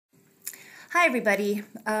Hi, everybody.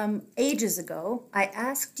 Ages ago, I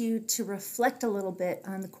asked you to reflect a little bit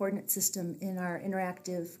on the coordinate system in our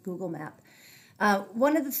interactive Google map.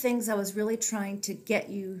 One of the things I was really trying to get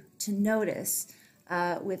you to notice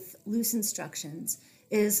with loose instructions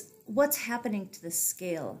is what's happening to the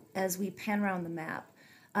scale as we pan around the map.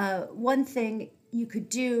 One thing you could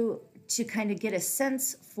do to kind of get a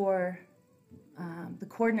sense for the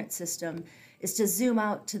coordinate system is to zoom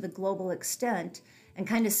out to the global extent and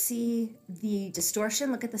kind of see the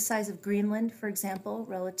distortion. Look at the size of Greenland, for example,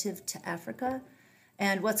 relative to Africa,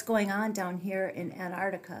 and what's going on down here in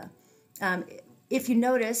Antarctica. If you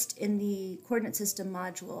noticed in the coordinate system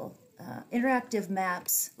module, interactive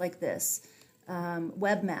maps like this,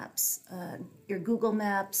 web maps, your Google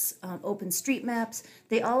Maps, OpenStreetMaps,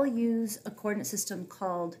 they all use a coordinate system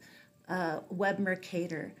called Web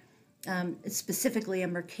Mercator. Specifically a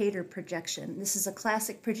Mercator projection. This is a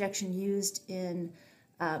classic projection used in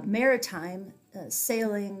maritime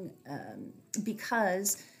sailing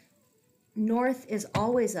because north is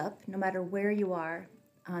always up no matter where you are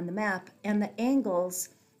on the map, and the angles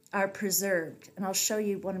are preserved. And I'll show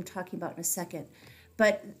you what I'm talking about in a second.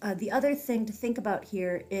 But the other thing to think about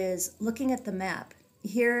here is looking at the map.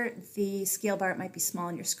 Here the scale bar, it might be small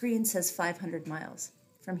on your screen, says 500 miles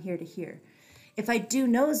from here to here. If I do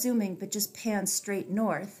no zooming but just pan straight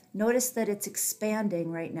north, notice that it's expanding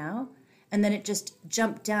right now, and then it just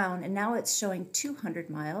jumped down, and now it's showing 200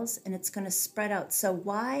 miles, and it's going to spread out. So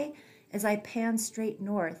why, as I pan straight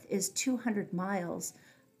north, is 200 miles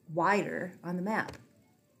wider on the map?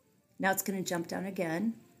 Now it's going to jump down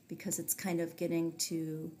again because it's kind of getting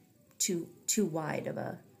too wide of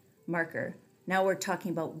a marker. Now we're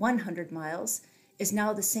talking about 100 miles. Is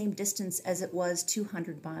now the same distance as it was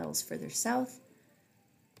 200 miles further south.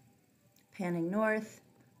 Panning north,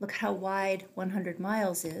 look how wide 100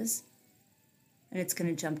 miles is, and it's going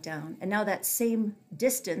to jump down. And now that same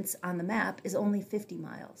distance on the map is only 50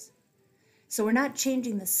 miles. So we're not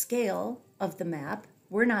changing the scale of the map,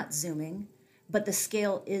 we're not zooming, but the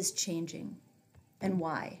scale is changing. And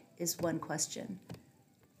why is one question.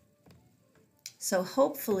 So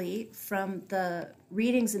hopefully from the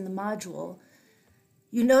readings in the module,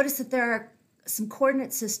 you notice that there are some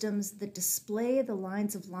coordinate systems that display the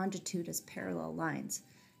lines of longitude as parallel lines.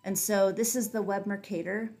 And so this is the Web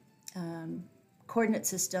Mercator coordinate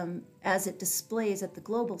system as it displays at the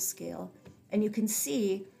global scale. And you can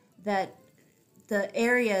see that the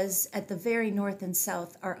areas at the very north and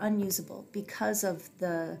south are unusable because of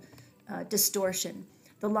the distortion.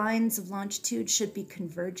 The lines of longitude should be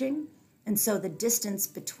converging, and so the distance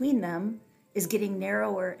between them is getting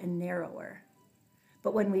narrower and narrower.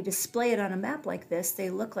 But when we display it on a map like this, they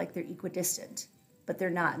look like they're equidistant, but they're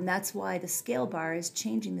not. And that's why the scale bar is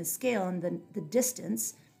changing the scale, and the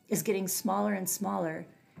distance is getting smaller and smaller,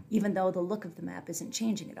 even though the look of the map isn't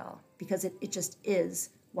changing at all, because it just is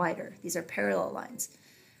wider. These are parallel lines.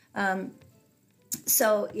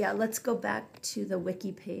 So yeah, let's go back to the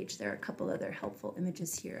wiki page. There are a couple other helpful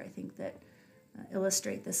images here, I think, that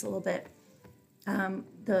illustrate this a little bit.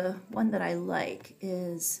 The one that I like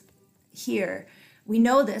is here. We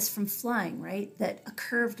know this from flying, right? That a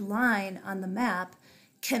curved line on the map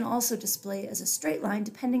can also display as a straight line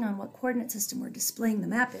depending on what coordinate system we're displaying the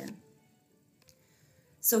map in.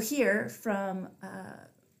 So here from,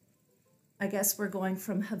 I guess we're going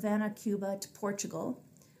from Havana, Cuba to Portugal.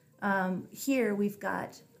 Here we've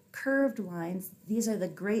got curved lines. These are the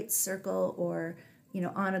great circle, or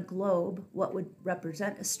on a globe, what would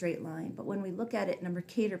represent a straight line. But when we look at it in a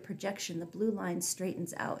Mercator projection, the blue line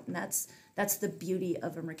straightens out, and that's the beauty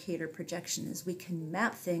of a Mercator projection, is we can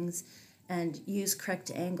map things and use correct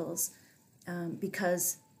angles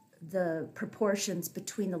because the proportions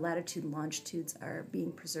between the latitude and longitudes are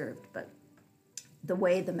being preserved. But the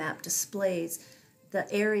way the map displays the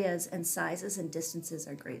areas and sizes and distances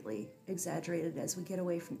are greatly exaggerated as we get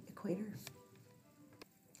away from the equator.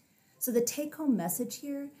 So the take-home message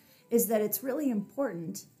here is that it's really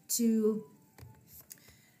important to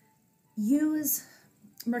use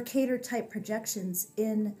Mercator-type projections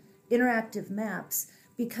in interactive maps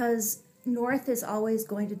because north is always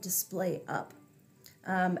going to display up.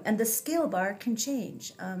 And the scale bar can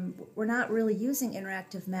change. We're not really using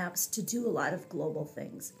interactive maps to do a lot of global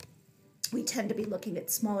things. We tend to be looking at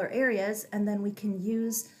smaller areas, and then we can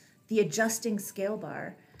use the adjusting scale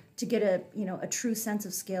bar to get a true sense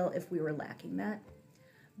of scale if we were lacking that.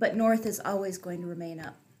 But north is always going to remain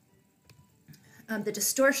up. The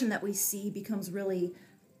distortion that we see becomes really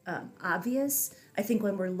obvious, I think,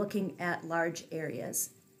 when we're looking at large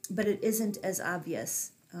areas, but it isn't as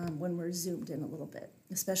obvious when we're zoomed in a little bit,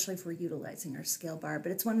 especially if we're utilizing our scale bar.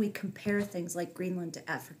 But it's when we compare things like Greenland to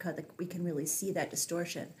Africa that we can really see that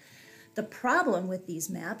distortion. The problem with these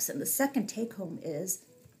maps, and the second take home is,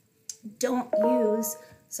 don't use,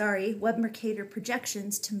 Web Mercator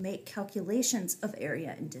projections to make calculations of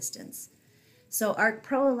area and distance. So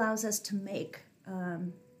ArcPro allows us to make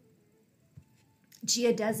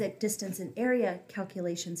geodesic distance and area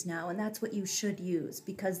calculations now, and that's what you should use,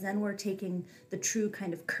 because then we're taking the true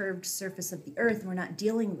kind of curved surface of the Earth, and we're not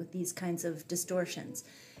dealing with these kinds of distortions.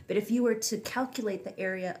 But if you were to calculate the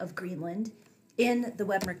area of Greenland in the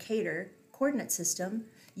Web Mercator coordinate system,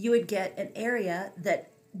 you would get an area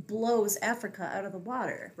that blows Africa out of the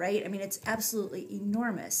water, right? I mean, it's absolutely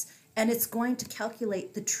enormous, and it's going to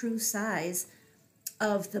calculate the true size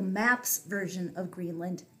of the maps version of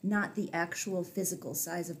Greenland, not the actual physical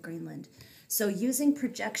size of Greenland. So using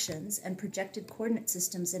projections and projected coordinate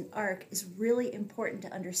systems in ARC is really important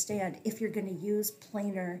to understand if you're going to use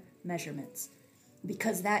planar measurements,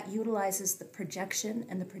 because that utilizes the projection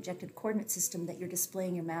and the projected coordinate system that you're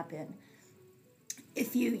displaying your map in.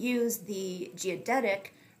 If you use the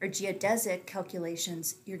geodetic or geodesic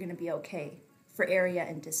calculations, you're going to be okay for area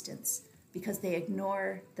and distance, because they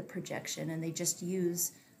ignore the projection and they just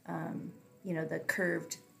use, the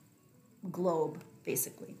curved globe,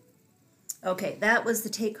 basically. Okay, that was the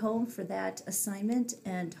take home for that assignment,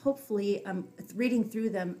 and hopefully, reading through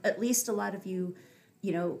them, at least a lot of you,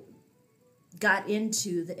 got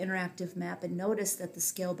into the interactive map and noticed that the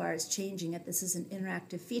scale bar is changing, and this is an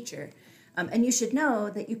interactive feature. And you should know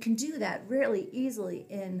that you can do that really easily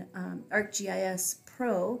in ArcGIS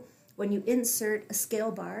Pro when you insert a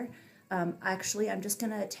scale bar. Actually, I'm just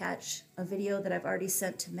going to attach a video that I've already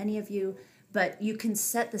sent to many of you, but you can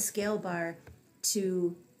set the scale bar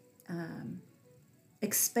to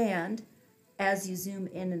expand as you zoom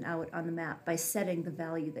in and out on the map by setting the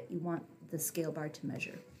value that you want the scale bar to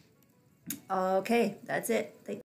measure. Okay, that's it. Thanks.